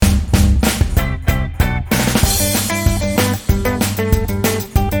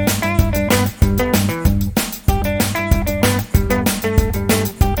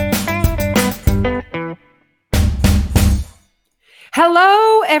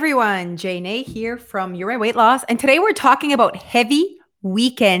everyone. Jane here from Your Weight Loss. And today we're talking about heavy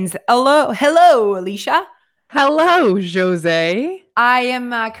weekends. Hello, Alicia. Hello, Jose. I am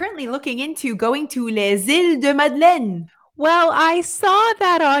currently looking into going to Les Îles de Madeleine. Well, I saw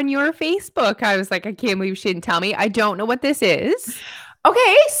that on your Facebook. I was like, I can't believe she didn't tell me. I don't know what this is.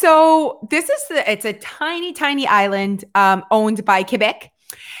 Okay, so it's a tiny, tiny island owned by Quebec.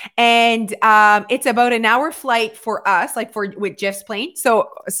 And it's about an hour flight for us, like with Jeff's plane. So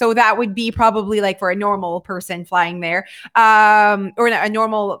that would be probably like for a normal person flying there, or a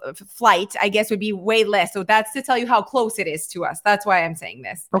normal flight, I guess would be way less. So that's to tell you how close it is to us. That's why I'm saying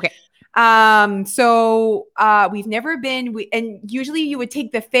this. Okay. So we've never been, and usually you would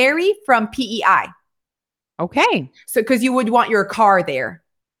take the ferry from PEI. Okay. So because you would want your car there.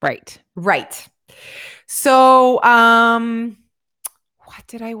 Right. So what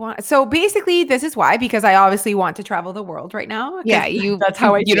did I want? So basically, this is why, because I obviously want to travel the world right now. Yeah, that's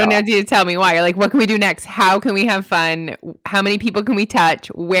how I feel. You don't have to tell me why. You're like, what can we do next? How can we have fun? How many people can we touch?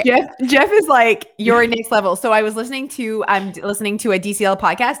 Where? Jeff is like, you're next level. So I'm listening to a DCL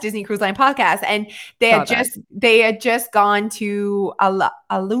podcast, Disney Cruise Line podcast, and they had just gone to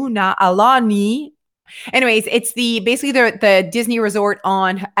Alani. Anyways, it's basically the Disney resort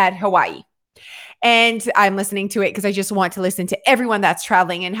at Hawaii. And I'm listening to it because I just want to listen to everyone that's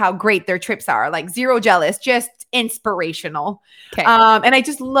traveling and how great their trips are. Like zero jealous, just inspirational. Okay. And I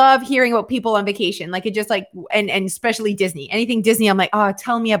just love hearing about people on vacation. Like it just like, and especially Disney, anything Disney. I'm like, oh,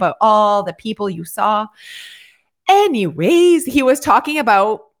 tell me about all the people you saw. Anyways, he was talking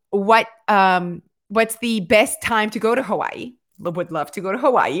about what's the best time to go to Hawaii. Would love to go to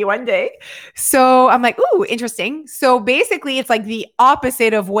Hawaii one day. So I'm like, ooh, interesting. So basically it's like the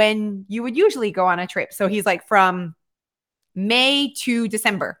opposite of when you would usually go on a trip. So he's like from May to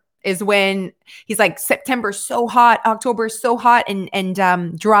December is when he's like September so hot, October so hot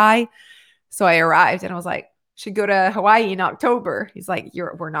and dry. So I arrived and I was like, should go to Hawaii in October. He's like,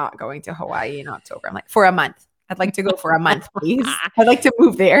 we're not going to Hawaii in October. I'm like, for a month. I'd like to go for a month, please. I'd like to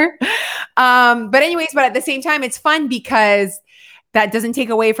move there. But at the same time, it's fun because that doesn't take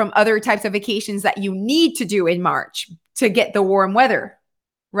away from other types of vacations that you need to do in March to get the warm weather,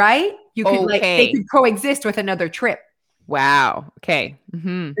 right? You could they could coexist with another trip. Wow. Okay.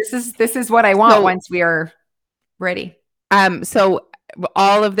 Mm-hmm. This is what I want once we are ready. So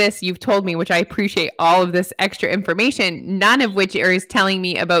all of this you've told me, which I appreciate, all of this extra information, none of which is telling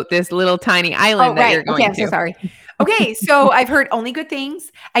me about this little tiny island that you're going to. I'm so sorry. Okay, so I've heard only good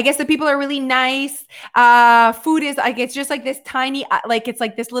things. I guess the people are really nice. Food is, like, it's just like this tiny, like it's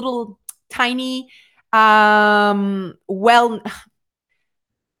like this little tiny, I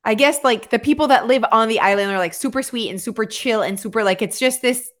guess like the people that live on the island are like super sweet and super chill and super like, it's just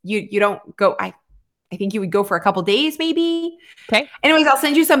this, you don't go, I think you would go for a couple days, maybe. Okay. Anyways, I'll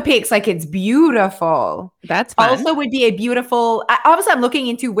send you some pics. Like it's beautiful. That's fun. Also would be a beautiful, obviously I'm looking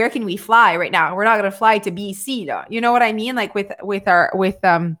into where can we fly right now. We're not going to fly to BC though. You know what I mean? Like with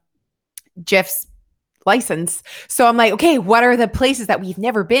Jeff's license. So I'm like, okay, what are the places that we've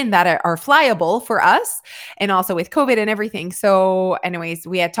never been that are flyable for us? And also with COVID and everything. So anyways,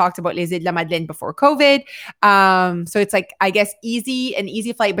 we had talked about Les Îles de la Madeleine before COVID. So it's like, I guess an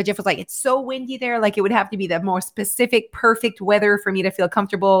easy flight, but Jeff was like, it's so windy there. Like it would have to be the more specific, perfect weather for me to feel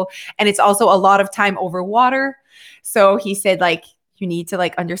comfortable. And it's also a lot of time over water. So he said like, you need to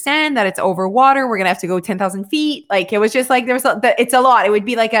like understand that it's over water. We're going to have to go 10,000 feet. Like it was just like, it's a lot. It would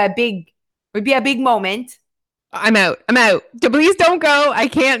be like a big moment. I'm out. Please don't go. I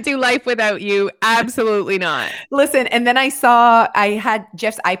can't do life without you. Absolutely not. Listen, and then I had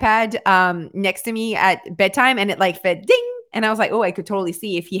Jeff's iPad next to me at bedtime and it like fed ding. And I was like, oh, I could totally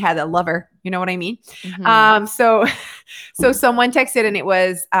see if he had a lover. You know what I mean? Mm-hmm. So someone texted and it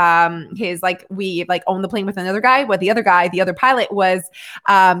was his, like, we like own the plane with another guy. But the other pilot was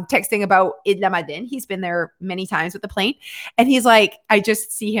texting about Île de la Madeleine. He's been there many times with the plane. And he's like, I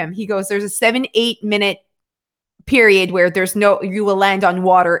just see him. He goes, there's a 7-8 minute period where you will land on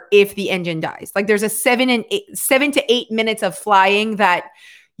water if the engine dies. Like there's a 7 to 8 minutes of flying that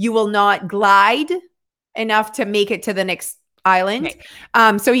you will not glide enough to make it to the next island. Okay.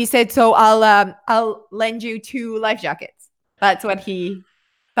 So he said, so I'll lend you 2 life jackets. That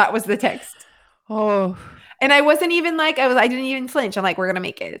was the text. Oh, and I wasn't even like, I didn't even flinch. I'm like, we're going to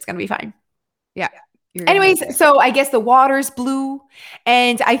make it. It's going to be fine. Yeah. Anyways, so I guess the water's blue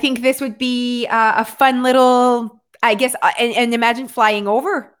and I think this would be a fun little, I guess, and imagine flying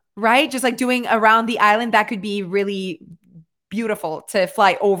over, right? Just like doing around the island. That could be really beautiful to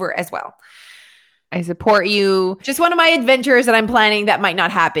fly over as well. I support you. Just one of my adventures that I'm planning that might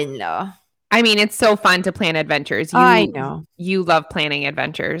not happen though. I mean, it's so fun to plan adventures. I know. You love planning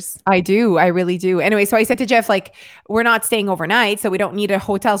adventures. I do. I really do. Anyway, so I said to Jeff, like, we're not staying overnight, so we don't need a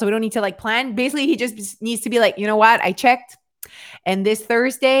hotel. So we don't need to like plan. Basically, he just needs to be like, you know what? I checked. And this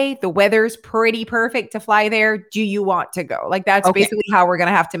Thursday, the weather's pretty perfect to fly there. Do you want to go? Like, that's basically how we're going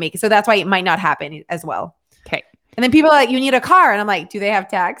to have to make it. So that's why it might not happen as well. Okay. And then people are like, you need a car. And I'm like, do they have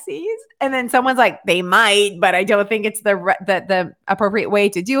taxis? And then someone's like, they might, but I don't think it's the appropriate way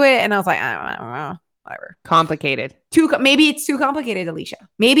to do it. And I was like, I don't know. Whatever. Complicated. Maybe it's too complicated, Alicia.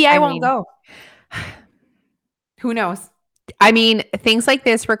 Maybe I won't go. Who knows? I mean, things like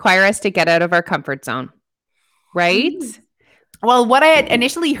this require us to get out of our comfort zone, right? Well, what I had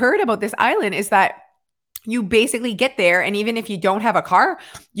initially heard about this island is that you basically get there, and even if you don't have a car,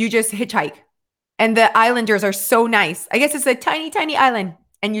 you just hitchhike. And the islanders are so nice. I guess it's a tiny, tiny island.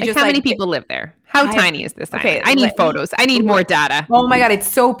 And you just how many people live there? How tiny is this island? I need photos. I need more data. Oh my God, it's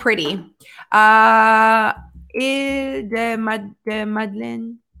so pretty. The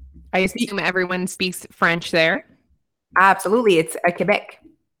Madeleine. I assume everyone speaks French there. Absolutely, it's Quebec.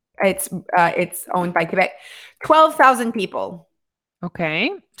 It's owned by Quebec. 12,000 people. Okay.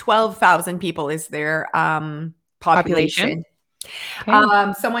 12,000 people is their population.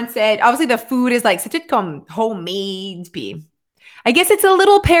 Okay. Someone said, obviously the food is like homemade. I guess it's a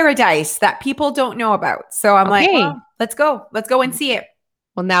little paradise that people don't know about. So I'm like, well, let's go and see it.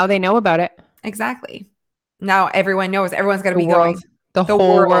 Well, now they know about it. Exactly. Now everyone knows. Everyone's going to be going. The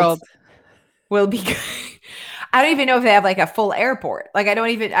whole world will be good. I don't even know if they have like a full airport. Like I don't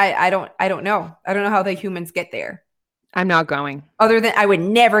know. I don't know how the humans get there. I'm not going. Other than I would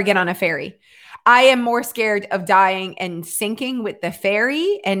never get on a ferry. I am more scared of dying and sinking with the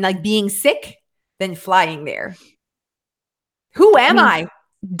ferry and like being sick than flying there. Who am I?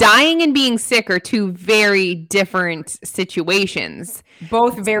 Dying and being sick are two very different situations.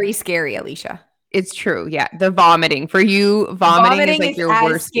 Both very scary, Alicia. It's true. Yeah. The vomiting for you, vomiting is like your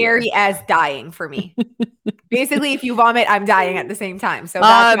worst. Scary fear. As dying for me. Basically, if you vomit, I'm dying at the same time. So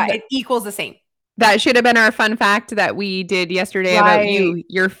that's why it equals the same. That should have been our fun fact that we did yesterday about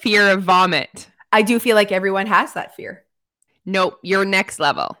your fear of vomit. I do feel like everyone has that fear. Nope. You're next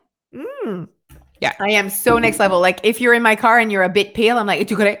level. Yeah. I am so next level. Like if you're in my car and you're a bit pale, I'm like,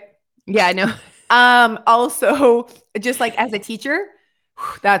 yeah, I know. Also, just like as a teacher,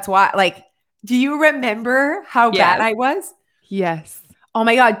 that's why, like, do you remember how bad I was? Yes. Oh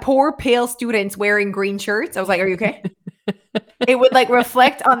my God. Poor pale students wearing green shirts. I was like, are you okay? It would like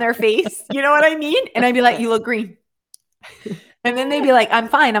reflect on their face. You know what I mean? And I'd be like, you look green. And then they'd be like, I'm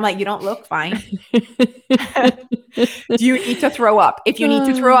fine. I'm like, you don't look fine. Do you need to throw up? If you need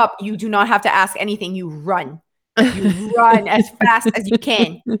to throw up, you do not have to ask anything. You run. You run as fast as you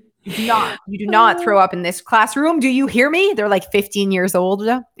can. You do not throw up in this classroom. Do you hear me? They're like 15 years old.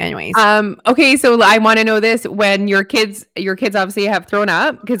 Anyways. Okay. So I want to know this. When your kids obviously have thrown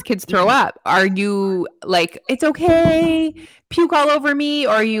up because kids throw up. Are you like, it's okay, puke all over me?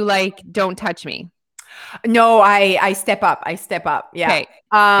 Or are you like, don't touch me? No, I step up. Yeah. Okay.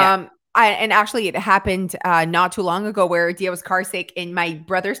 And actually it happened not too long ago where Dia was car sick in my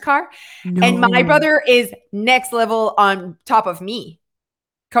brother's car. No. And my brother is next level on top of me.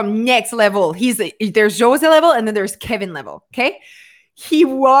 Come next level. There's Jose level and then there's Kevin level. Okay. He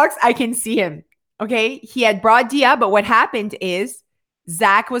walks. I can see him. Okay. He had brought Dia, but what happened is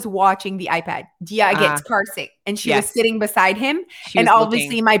Zach was watching the iPad. Dia gets car sick and she was sitting beside him. And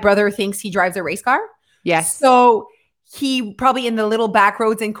obviously my brother thinks he drives a race car. Yes. So he probably in the little back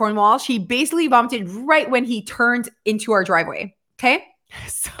roads in Cornwall, she basically vomited right when he turned into our driveway. Okay.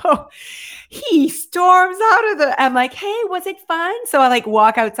 So he storms out of I'm like, hey, was it fun? So I like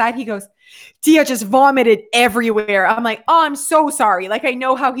walk outside. He goes, Dia just vomited everywhere. I'm like, oh, I'm so sorry. Like, I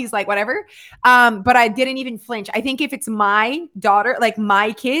know how he's like, whatever. But I didn't even flinch. I think if it's my daughter, like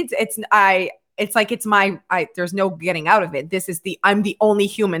my kids, there's no getting out of it. I'm the only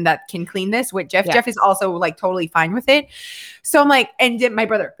human that can clean this with Jeff. Yeah. Jeff is also like totally fine with it. So I'm like, and my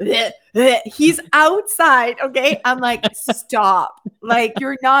brother, he's outside. Okay. I'm like, stop. Like,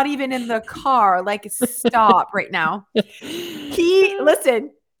 you're not even in the car. Like, stop right now. He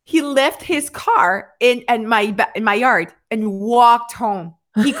left his car in my yard and walked home.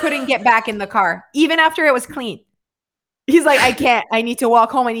 He couldn't get back in the car, even after it was clean. He's like, I can't, I need to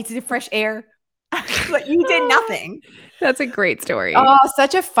walk home. I need to do fresh air. Like you did nothing. That's a great story. Oh,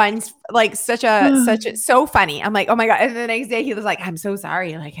 such a fun, like so funny. I'm like, oh my God. And the next day he was like, I'm so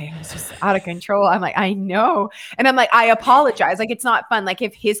sorry. Like, I was just out of control. I'm like, I know. And I'm like, I apologize. Like, it's not fun. Like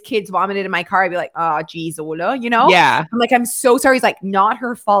if his kids vomited in my car, I'd be like, oh geez, Ola, you know? Yeah. I'm like, I'm so sorry. He's like, not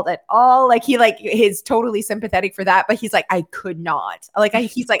her fault at all. Like he's totally sympathetic for that. But he's like, I could not.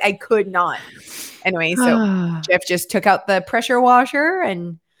 He's like, I could not. Anyway, so Jeff just took out the pressure washer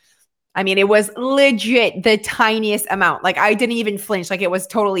and I mean, it was legit the tiniest amount. Like I didn't even flinch. Like it was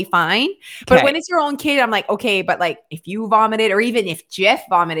totally fine. But when it's your own kid, I'm like, okay, but like if you vomited or even if Jeff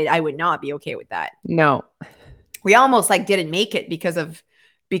vomited, I would not be okay with that. No. We almost like didn't make it because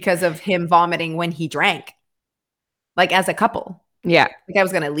of him vomiting when he drank. Like as a couple. Yeah. Like I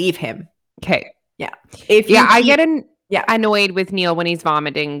was going to leave him. Okay. Yeah. I get annoyed with Neil when he's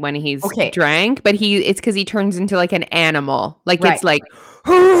vomiting when he's drank, but it's because he turns into like an animal. Like it's like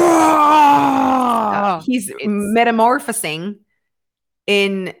he's metamorphosing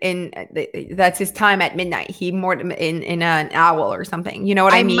in that's his time at midnight. He more in an owl or something. You know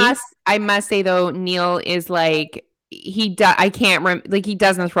what I mean? I must say though, Neil is like I can't remember. Like he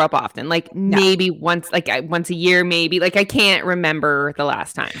doesn't throw up often. Like maybe once a year, maybe. Like I can't remember the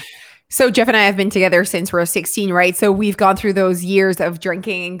last time. So Jeff and I have been together since we're 16, right? So we've gone through those years of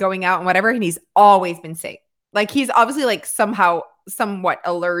drinking and going out and whatever, and he's always been sick. Like he's obviously like somewhat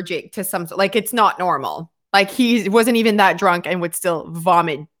allergic to some, like it's not normal. Like he wasn't even that drunk and would still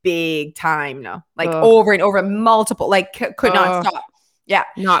vomit big time. No, like over and over multiple, like could not stop. Yeah.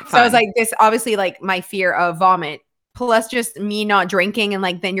 Not fun. So I was like, this obviously like my fear of vomit plus just me not drinking. And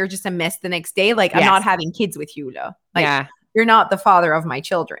like, then you're just a mess the next day. Like I'm not having kids with you, though. Like you're not the father of my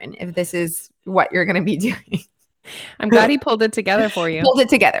children. If this is what you're going to be doing. I'm glad he pulled it together for you. Pulled it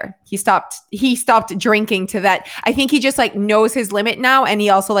together. He stopped drinking to that. I think he just like knows his limit now. And he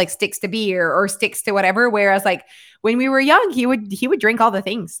also like sticks to beer or sticks to whatever. Whereas like when we were young, he would drink all the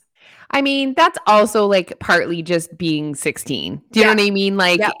things. I mean, that's also like partly just being 16. Do you know what I mean?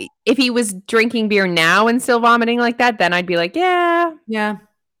 Like if he was drinking beer now and still vomiting like that, then I'd be like, yeah. Yeah.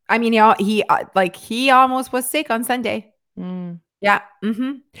 I mean, he almost was sick on Sunday. Yeah.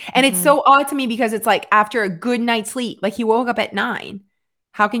 Mm-hmm. And it's so odd to me because it's like after a good night's sleep, like he woke up at 9.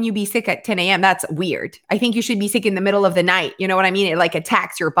 How can you be sick at 10 a.m.? That's weird. I think you should be sick in the middle of the night. You know what I mean? It like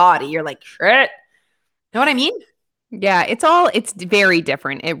attacks your body. You're like, shit. Know what I mean? Yeah, it's very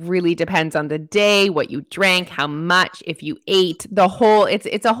different. It really depends on the day, what you drank, how much, if you ate,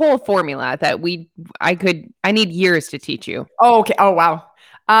 it's a whole formula that I need years to teach you. Oh, okay. Oh, wow.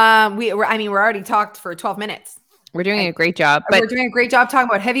 We're already talked for 12 minutes. We're doing a great job. But we're doing a great job talking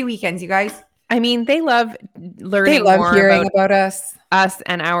about heavy weekends, you guys. I mean, they love learning. They love hearing about us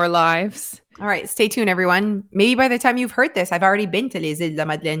and our lives. All right, stay tuned, everyone. Maybe by the time you've heard this, I've already been to Les Îles de la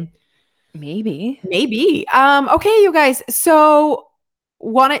Madeleine. Maybe. Okay, you guys. So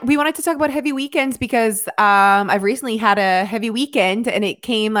we wanted to talk about heavy weekends because I've recently had a heavy weekend and it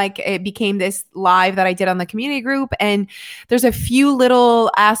became this live that I did on the community group. And there's a few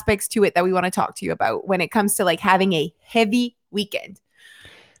little aspects to it that we want to talk to you about when it comes to like having a heavy weekend.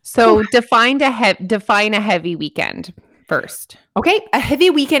 So define a heavy weekend first. Okay. A heavy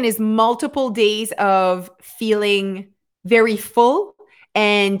weekend is multiple days of feeling very full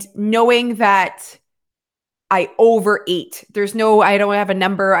and knowing that I overate. I don't have a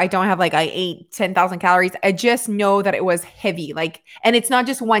number. I don't have like I ate 10,000 calories. I just know that it was heavy. Like, and it's not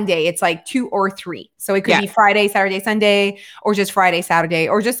just one day. It's like 2 or 3. So it could be Friday, Saturday, Sunday, or just Friday, Saturday,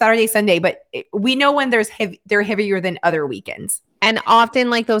 or just Saturday, Sunday. But we know when they're heavier than other weekends. And often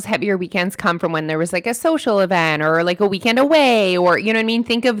like those heavier weekends come from when there was like a social event or like a weekend away or, you know what I mean?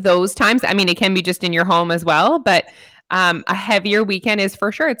 Think of those times. I mean, it can be just in your home as well, but a heavier weekend is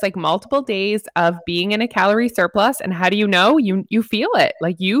for sure. It's like multiple days of being in a calorie surplus. And how do you know? You feel it.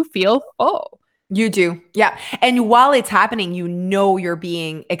 Like you feel full. You do. Yeah. And while it's happening, you know you're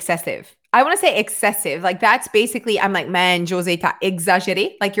being excessive. I want to say excessive. Like that's basically, I'm like, man, Jose, t'as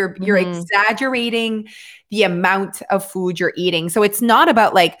exagéré. Like you're exaggerating the amount of food you're eating. So it's not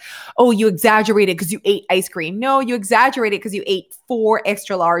about like, oh, you exaggerated because you ate ice cream. No, you exaggerated because you ate 4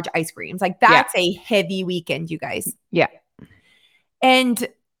 extra large ice creams. Like that's a heavy weekend, you guys. Yeah. And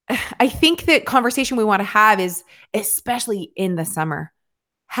I think the conversation we want to have is, especially in the summer,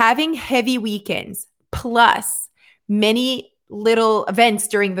 having heavy weekends plus many little events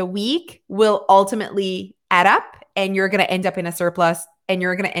during the week will ultimately add up and you're going to end up in a surplus and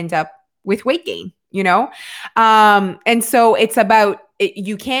you're going to end up with weight gain, you know? And so it's about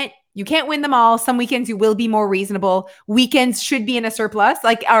you can't win them all. Some weekends you will be more reasonable. Weekends should be in a surplus,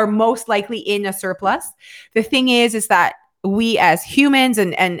 like are most likely in a surplus. The thing is that we as humans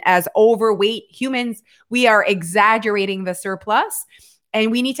and as overweight humans, we are exaggerating the surplus,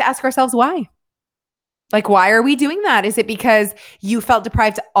 and we need to ask ourselves why. Like, why are we doing that? Is it because you felt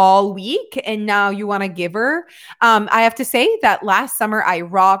deprived all week and now you want to give her? I have to say that last summer I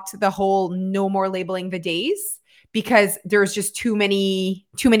rocked the whole no more labeling the days, because there's just too many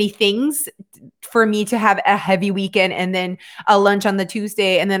things for me to have a heavy weekend and then a lunch on the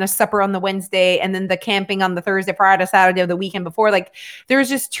Tuesday and then a supper on the Wednesday and then the camping on the Thursday, Friday, Saturday of the weekend before. Like, there's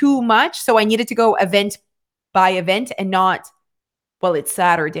just too much. So I needed to go event by event and not, well, it's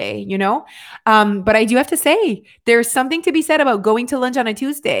Saturday, you know? But I do have to say, there's something to be said about going to lunch on a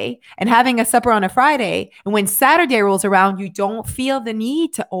Tuesday and having a supper on a Friday. And when Saturday rolls around, you don't feel the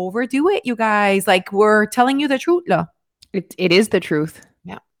need to overdo it, you guys. Like, we're telling you the truth. It is the truth.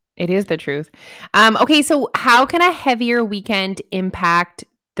 Yeah. It is the truth. Okay, so how can a heavier weekend impact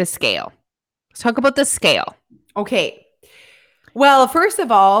the scale? Let's talk about the scale. Okay. Well, first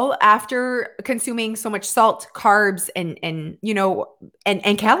of all, after consuming so much salt, carbs, and you know,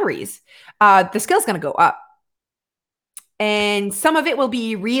 and calories, the scale's going to go up, and some of it will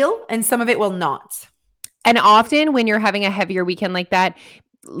be real, and some of it will not. And often, when you're having a heavier weekend like that,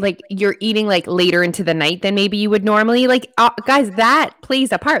 like you're eating like later into the night than maybe you would normally. Like, guys, that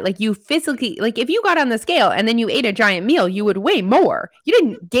plays a part. Like, you physically, like if you got on the scale and then you ate a giant meal, you would weigh more. You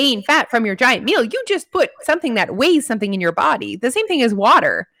didn't gain fat from your giant meal. You just put something that weighs something in your body. The same thing as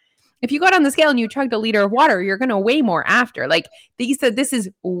water. If you got on the scale and you chugged a liter of water, you're going to weigh more after. Like, this is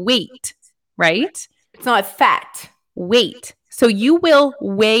weight, right? It's not fat. Weight. So you will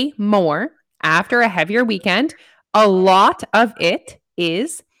weigh more after a heavier weekend. A lot of it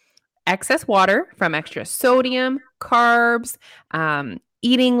is excess water from extra sodium, carbs,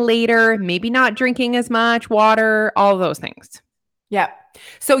 eating later, maybe not drinking as much water, all those things. Yeah.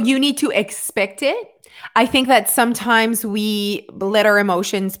 So you need to expect it. I think that sometimes we let our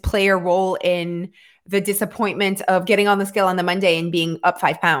emotions play a role in the disappointment of getting on the scale on the Monday and being up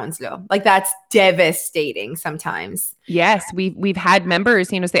 5 pounds. Though, like, that's devastating sometimes. Yes, we've had members,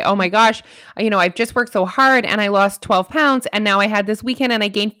 say, "Oh my gosh, I've just worked so hard and I lost 12 pounds, and now I had this weekend and I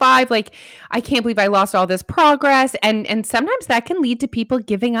gained 5. Like, I can't believe I lost all this progress." And sometimes that can lead to people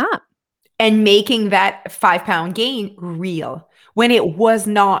giving up and making that 5-pound gain real when it was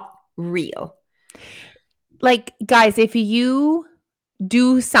not real. Like, guys, if you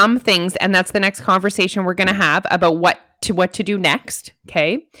do some things, and that's the next conversation we're going to have about what to do next.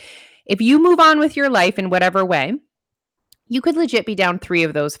 Okay. If you move on with your life in whatever way, you could legit be down 3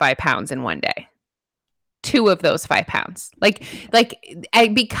 of those 5 pounds in one day, 2 of those 5 pounds, because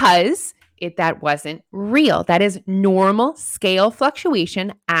that wasn't real. That is normal scale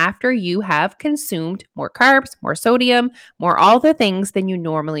fluctuation after you have consumed more carbs, more sodium, more all the things than you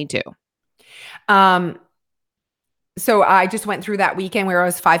normally do. So I just went through that weekend where I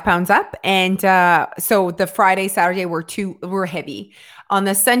was 5 pounds up. And so the Friday, Saturday were heavy. On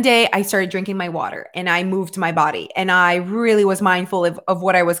the Sunday, I started drinking my water and I moved my body. And I really was mindful of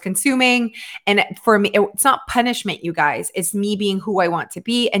what I was consuming. And for me, it's not punishment, you guys. It's me being who I want to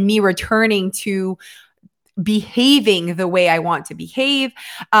be and me returning to behaving the way I want to behave.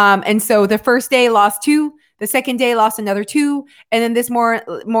 And so the first day lost 2. The second day lost another 2. And then this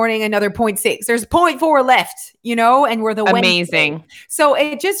morning, another 0.6. There's 0.4 left, and we're the amazing. Wednesday. So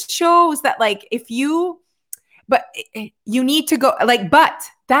it just shows that, like, but you need to go, but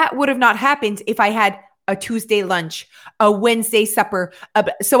that would have not happened if I had a Tuesday lunch, a Wednesday supper.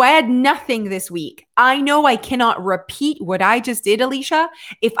 So I had nothing this week. I know I cannot repeat what I just did, Alicia.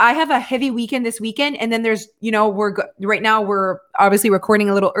 If I have a heavy weekend this weekend, and then there's, right now we're obviously recording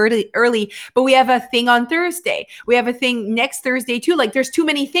a little early, but we have a thing on Thursday. We have a thing next Thursday too. Like, there's too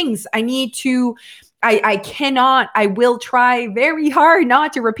many things. I will try very hard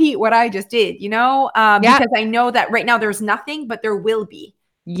not to repeat what I just did, because I know that right now there's nothing, but there will be.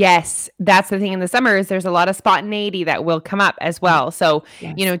 Yes, that's the thing in the summer is there's a lot of spontaneity that will come up as well. So,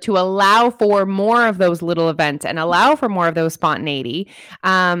 yes. To allow for more of those little events and allow for more of those spontaneity,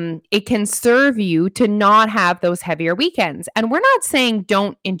 it can serve you to not have those heavier weekends. And we're not saying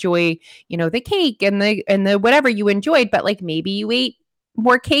don't enjoy, the cake and the whatever you enjoyed, but like maybe you ate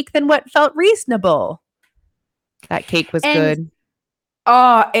more cake than what felt reasonable. That cake was good.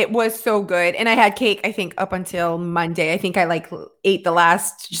 Oh, it was so good. And I had cake, I think, up until Monday. I think I ate the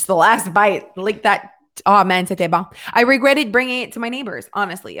last bite, like that. Oh man, c'était bon. I regretted bringing it to my neighbors.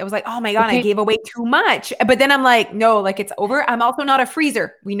 Honestly, I was like, oh my God, I gave away too much. But then I'm like, no, like, it's over. I'm also not a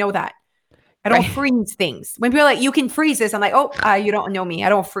freezer. We know that. I don't freeze things. When people are like, you can freeze this, I'm like, oh, you don't know me. I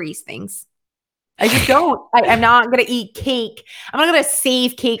don't freeze things. I just don't. I'm not going to eat cake. I'm not going to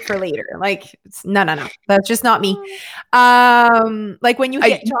save cake for later. Like, no. That's just not me. Like when you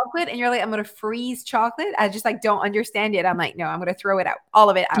get chocolate and you're like, I'm going to freeze chocolate. I just like don't understand it. I'm like, no, I'm going to throw it out. All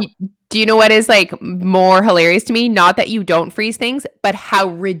of it out. Do you know what is like more hilarious to me? Not that you don't freeze things, but how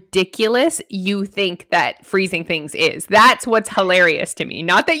ridiculous you think that freezing things is. That's what's hilarious to me.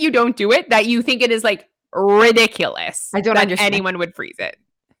 Not that you don't do it, that you think it is like ridiculous. I don't understand. Anyone would freeze it.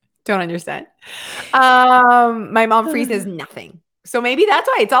 Don't understand. My mom freezes nothing. So maybe that's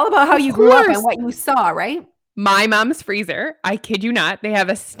why it's all about how you grew up and what you saw, right? My mom's freezer, I kid you not, they have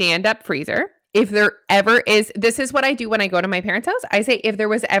a stand-up freezer. If there ever is, this is what I do when I go to my parents' house. I say, if there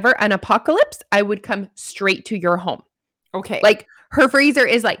was ever an apocalypse, I would come straight to your home. Okay. Like her freezer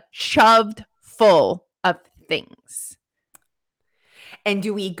is like shoved full of things. And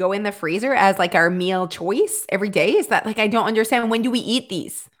do we go in the freezer as like our meal choice every day? Is that like, I don't understand. When do we eat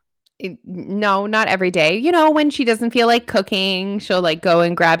these? No, not every day. You know, when she doesn't feel like cooking, she'll like go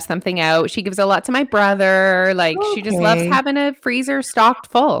and grab something out. She gives a lot to my brother. Like she just loves having a freezer stocked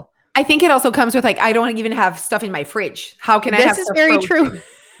full. I think it also comes with like, I don't even have stuff in my fridge. How can I have This is stuff very frozen? true.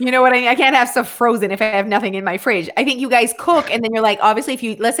 You know what I mean? I can't have stuff frozen if I have nothing in my fridge. I think you guys cook and then you're like, obviously if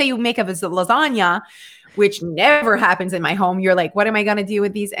you, let's say you make a lasagna, which never happens in my home. You're like, what am I going to do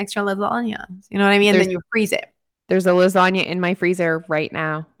with these extra lasagnas? You know what I mean? And then you freeze it. There's a lasagna in my freezer right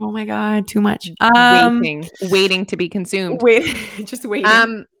now. Oh my God, too much. Waiting to be consumed. Just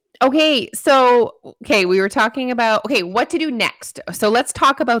waiting. Okay, we were talking about, what to do next. So let's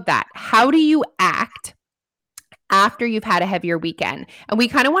talk about that. How do you act after you've had a heavier weekend? And we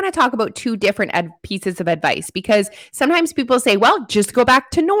kind of want to talk about two different pieces of advice, because sometimes people say, well, just go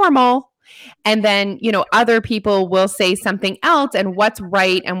back to normal. And then, other people will say something else and what's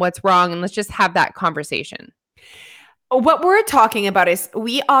right and what's wrong. And let's just have that conversation. What we're talking about is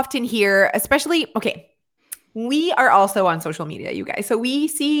we often hear, especially, we are also on social media, you guys. So we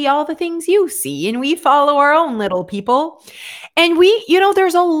see all the things you see and we follow our own little people. And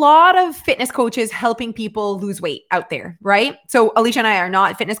there's a lot of fitness coaches helping people lose weight out there, right? So Alicia and I are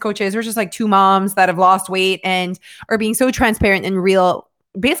not fitness coaches. We're just like two moms that have lost weight and are being so transparent and real,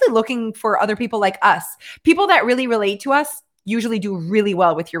 basically looking for other people like us, people that really relate to us. Usually do really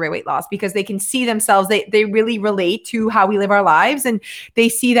well with your weight loss because they can see themselves. They really relate to how we live our lives, and they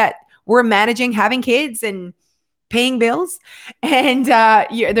see that we're managing having kids and paying bills. And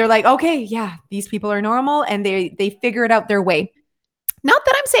they're like, okay, yeah, these people are normal, and they figure it out their way. Not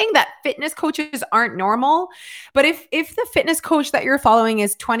that I'm saying that fitness coaches aren't normal, but if the fitness coach that you're following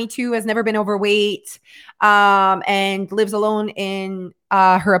is 22, has never been overweight, and lives alone in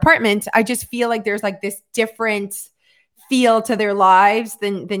her apartment, I just feel like there's like this different feel to their lives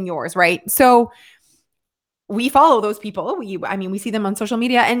than yours, right? So we follow those people. We see them on social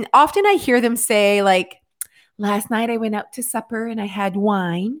media, and often I hear them say like, last night I went out to supper and I had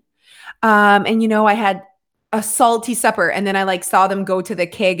wine. And I had a salty supper, and then I like saw them go to the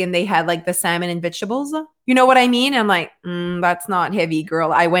keg and they had like the salmon and vegetables. You know what I mean? I'm like, that's not heavy,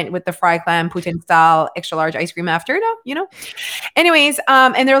 girl. I went with the fry clam, Putin style, extra large ice cream after. No. Anyways,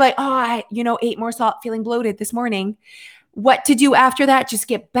 and they're like, oh, I ate more salt, feeling bloated this morning. What to do after that? Just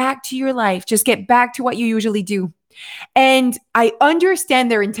get back to your life. Just get back to what you usually do. And I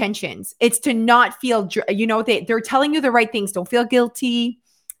understand their intentions. It's to not feel, they're telling you the right things. Don't feel guilty.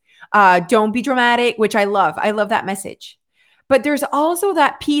 Don't be dramatic, which I love. I love that message. But there's also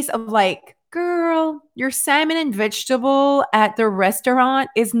that piece of like, girl, your salmon and vegetable at the restaurant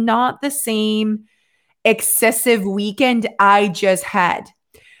is not the same excessive weekend I just had.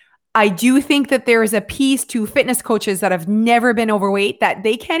 I do think that there is a piece to fitness coaches that have never been overweight that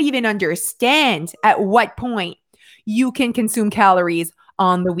they can't even understand at what point you can consume calories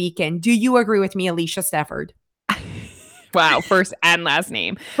on the weekend. Do you agree with me, Alicia Stafford? Wow, first and last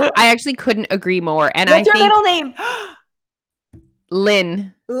name. I actually couldn't agree more. And What's your middle name?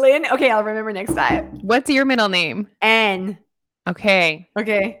 Lynn. Lynn? Okay, I'll remember next time. What's your middle name? Ann. Okay.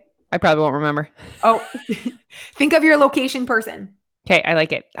 I probably won't remember. Oh, think of your location person. Okay, I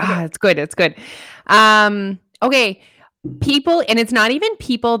like it. Okay. It's good. It's good. Okay. People, and it's not even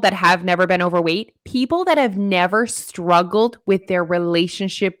people that have never been overweight, people that have never struggled with their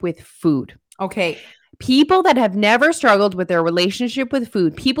relationship with food. Okay. People that have never struggled with their relationship with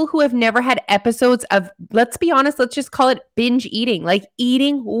food, people who have never had episodes of, let's be honest, let's just call it binge eating, like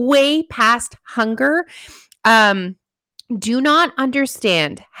eating way past hunger. do not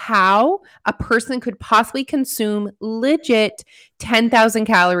understand how a person could possibly consume legit 10,000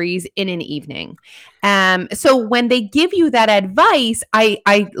 calories in an evening. So when they give you that advice,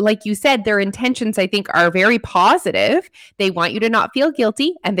 I like you said, their intentions, I think, are very positive. They want you to not feel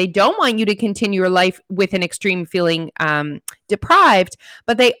guilty, and they don't want you to continue your life with an extreme feeling deprived,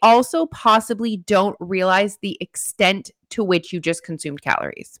 but they also possibly don't realize the extent to which you just consumed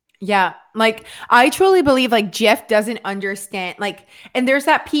calories. Yeah. Like, I truly believe like Jeff doesn't understand. Like, and there's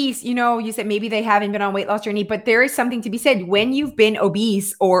that piece, you said maybe they haven't been on weight loss journey, but there is something to be said. When you've been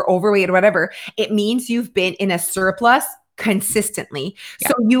obese or overweight or whatever, it means you've been in a surplus consistently. Yeah.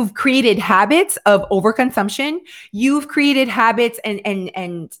 So you've created habits of overconsumption. You've created habits and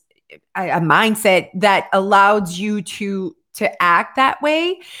a mindset that allows you to act that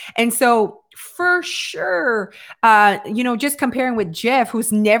way. And so for sure, just comparing with Jeff,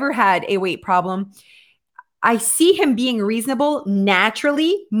 who's never had a weight problem, I see him being reasonable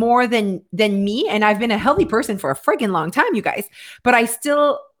naturally more than me. And I've been a healthy person for a friggin' long time, you guys, but I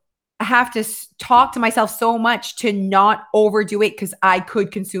still have to talk to myself so much to not overdo it, because I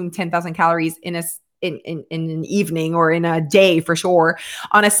could consume 10,000 calories in an evening or in a day for sure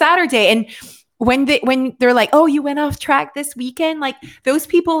on a Saturday. And when they're like, oh, you went off track this weekend, like those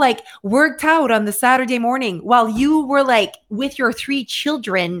people like worked out on the Saturday morning while you were like with your 3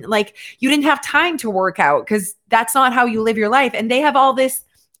 children, like you didn't have time to work out because that's not how you live your life. And they have all this,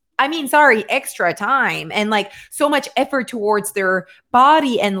 extra time and like so much effort towards their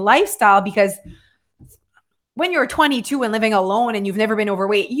body and lifestyle, because when you're 22 and living alone and you've never been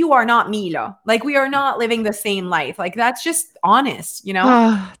overweight, you are not Mila. Like, we are not living the same life. Like, that's just honest,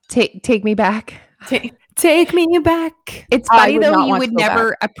 Oh, take me back. Take me back. It's funny though, you would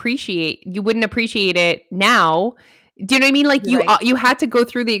never appreciate. You wouldn't appreciate it now. Do you know what I mean? Like you had to go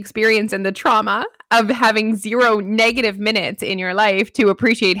through the experience and the trauma of having 0 negative minutes in your life to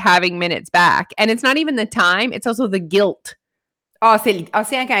appreciate having minutes back. And it's not even the time; it's also the guilt. Oh, c'est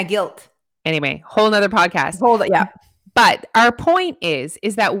un kind of guilt. Anyway, whole nother podcast. Yeah. But our point is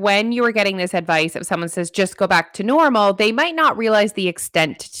that when you are getting this advice, if someone says just go back to normal, they might not realize the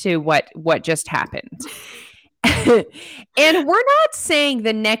extent to what just happened. And we're not saying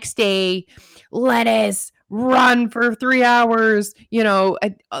the next day, let us run for 3 hours,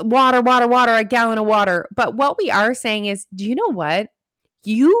 water, a gallon of water. But what we are saying is, do you know what?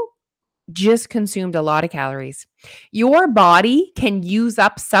 You just consumed a lot of calories. Your body can use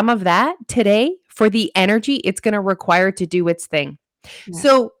up some of that today for the energy it's going to require to do its thing. Yeah.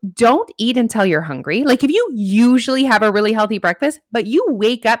 So don't eat until you're hungry. Like, if you usually have a really healthy breakfast, but you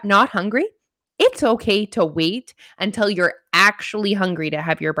wake up not hungry, it's okay to wait until you're actually hungry to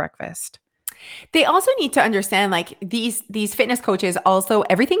have your breakfast. They also need to understand, like, these fitness coaches also,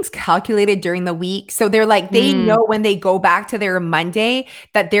 everything's calculated during the week. So they're like, they know when they go back to their Monday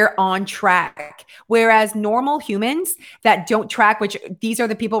that they're on track. Whereas normal humans that don't track, which these are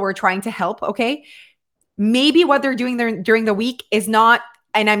the people we're trying to help, okay? Maybe what they're doing there during the week is not,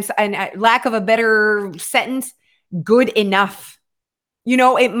 and lack of a better sentence, good enough.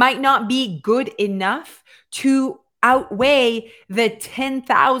 It might not be good enough to outweigh the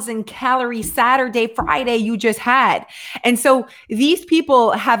 10,000 calorie Saturday, Friday you just had. And so these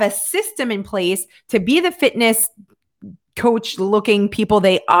people have a system in place to be the fitness coach looking people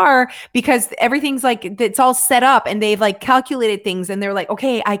they are, because everything's like, it's all set up and they've like calculated things, and they're like,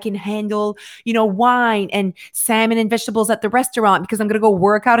 okay, I can handle, wine and salmon and vegetables at the restaurant because I'm going to go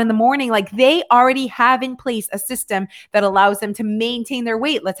work out in the morning. Like, they already have in place a system that allows them to maintain their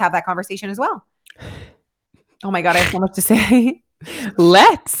weight. Let's have that conversation as well. Oh my God, I have so much to say.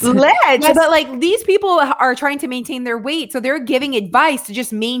 Let's. Yes. But like, these people are trying to maintain their weight. So they're giving advice to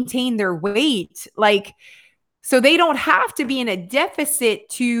just maintain their weight. Like, so they don't have to be in a deficit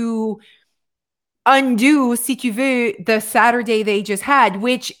to undo, si tu veux, the Saturday they just had,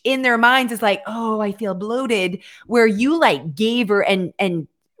 which in their minds is like, oh, I feel bloated, where you like gave her and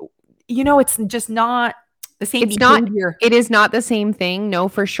it's just not the same behavior. It is not the same thing. No,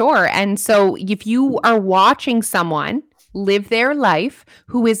 for sure. And so if you are watching someone live their life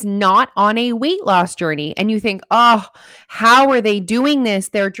who is not on a weight loss journey, and you think, oh, how are they doing this?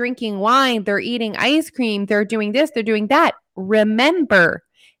 They're drinking wine, they're eating ice cream, they're doing this, they're doing that. Remember,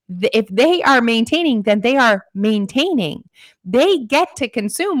 if they are maintaining, then they are maintaining. They get to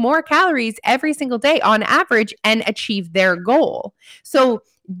consume more calories every single day on average and achieve their goal. So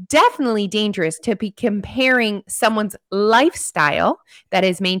definitely dangerous to be comparing someone's lifestyle that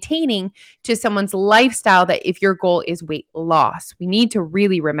is maintaining to someone's lifestyle that, if your goal is weight loss, we need to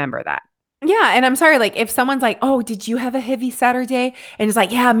really remember that. Yeah. And I'm sorry, like if someone's like, oh, did you have a heavy Saturday? And it's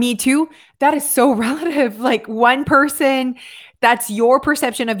like, yeah, me too. That is so relative. Like one person, that's your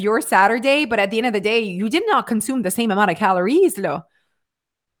perception of your Saturday. But at the end of the day, you did not consume the same amount of calories, though.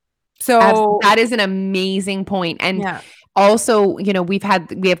 So, That is an amazing point. And yeah. also, we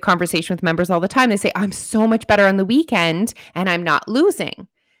have conversation with members all the time. They say, I'm so much better on the weekend and I'm not losing.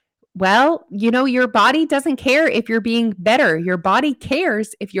 Well, your body doesn't care if you're being better. Your body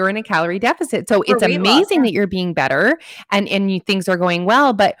cares if you're in a calorie deficit. So For it's weight loss. amazing that you're being better and things are going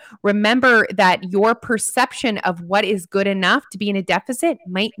well. But remember that your perception of what is good enough to be in a deficit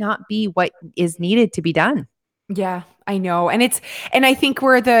might not be what is needed to be done. Yeah, I know. And I think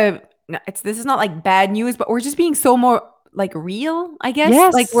this is not like bad news, but we're just being so more like real, I guess.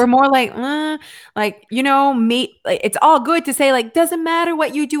 Like Yes. we're more like, mate, like, it's all good to say like, doesn't matter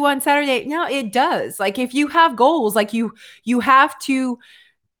what you do on Saturday. No, it does. Like if you have goals, like you have to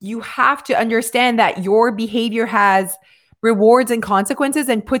understand that your behavior has rewards and consequences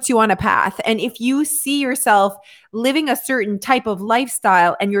and puts you on a path. And if you see yourself living a certain type of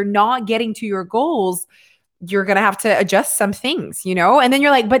lifestyle and you're not getting to your goals, you're going to have to adjust some things, And then you're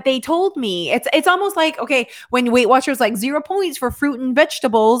like, but they told me. It's almost like, okay, when Weight Watchers like 0 points for fruit and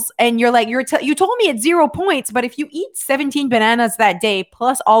vegetables and you're like you told me it's 0 points, but if you eat 17 bananas that day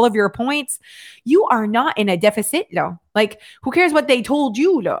plus all of your points, you are not in a deficit though. Like who cares what they told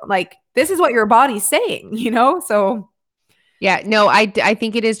you though? Like this is what your body's saying, So Yeah, no, I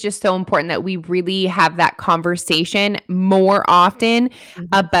think it is just so important that we really have that conversation more often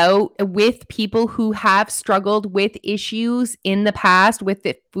about with people who have struggled with issues in the past with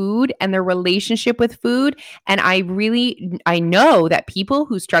the food and their relationship with food. And I know that people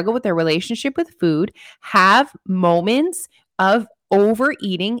who struggle with their relationship with food have moments of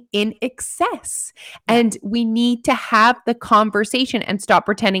overeating in excess. And we need to have the conversation and stop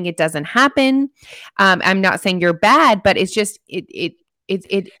pretending it doesn't happen. I'm not saying you're bad, but it's just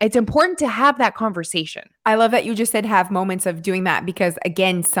it's important to have that conversation. I love that you just said have moments of doing that because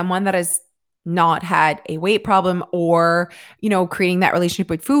again, someone that has not had a weight problem or, creating that relationship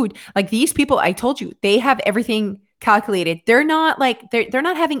with food, like these people, I told you, they have everything calculated. They're not like they're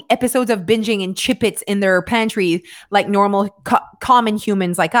not having episodes of binging and Chip-Its in their pantry like normal common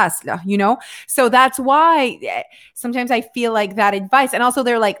humans like us, So that's why sometimes I feel like that advice. And also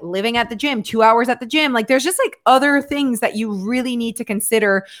they're like living at the gym, 2 hours at the gym. Like there's just like other things that you really need to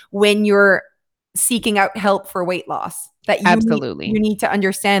consider when you're seeking out help for weight loss. That Absolutely. You need to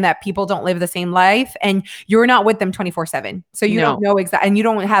understand that people don't live the same life and you're not with them 24/7. So you don't know exactly, and you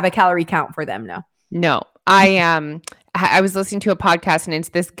don't have a calorie count for them. No. I was listening to a podcast and it's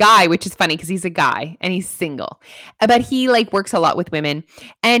this guy, which is funny because he's a guy and he's single, but he like works a lot with women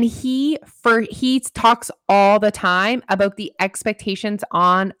and he talks all the time about the expectations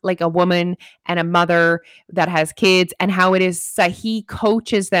on like a woman and a mother that has kids and how it is he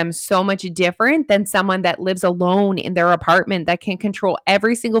coaches them so much different than someone that lives alone in their apartment that can control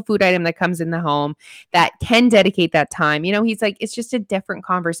every single food item that comes in the home, that can dedicate that time. He's like, it's just a different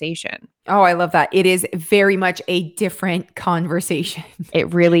conversation. Oh, I love that. It is very much a different conversation.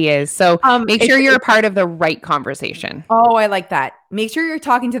 It really is. So make sure you're a part of the right conversation. Oh, I like that. Make sure you're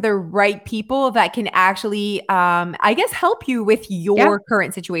talking to the right people that can actually, I guess, help you with your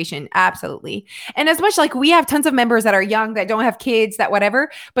current situation. Absolutely. And as much like we have tons of members that are young, that don't have kids, that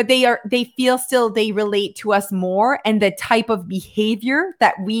whatever, but they feel still they relate to us more. And the type of behavior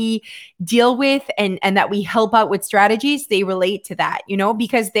that we deal with and that we help out with strategies, they relate to that,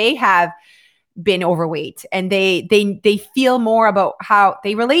 because they have been overweight and they feel more about how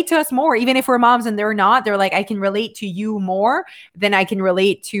they relate to us more, even if we're moms and they're not. They're like, I can relate to you more than I can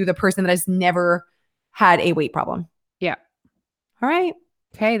relate to the person that has never had a weight problem. Yeah. All right.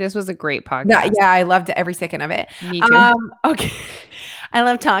 Okay, this was a great podcast. Yeah, I loved every second of it. Me too. Okay. I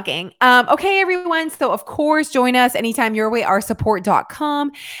love talking. Okay, everyone. So, of course, join us anytime your way,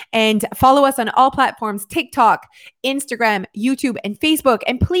 oursupport.com, and follow us on all platforms, TikTok, Instagram, YouTube, and Facebook.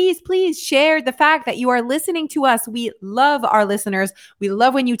 And please, please share the fact that you are listening to us. We love our listeners. We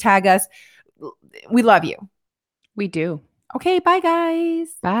love when you tag us. We love you. We do. Okay, bye, guys.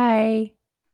 Bye.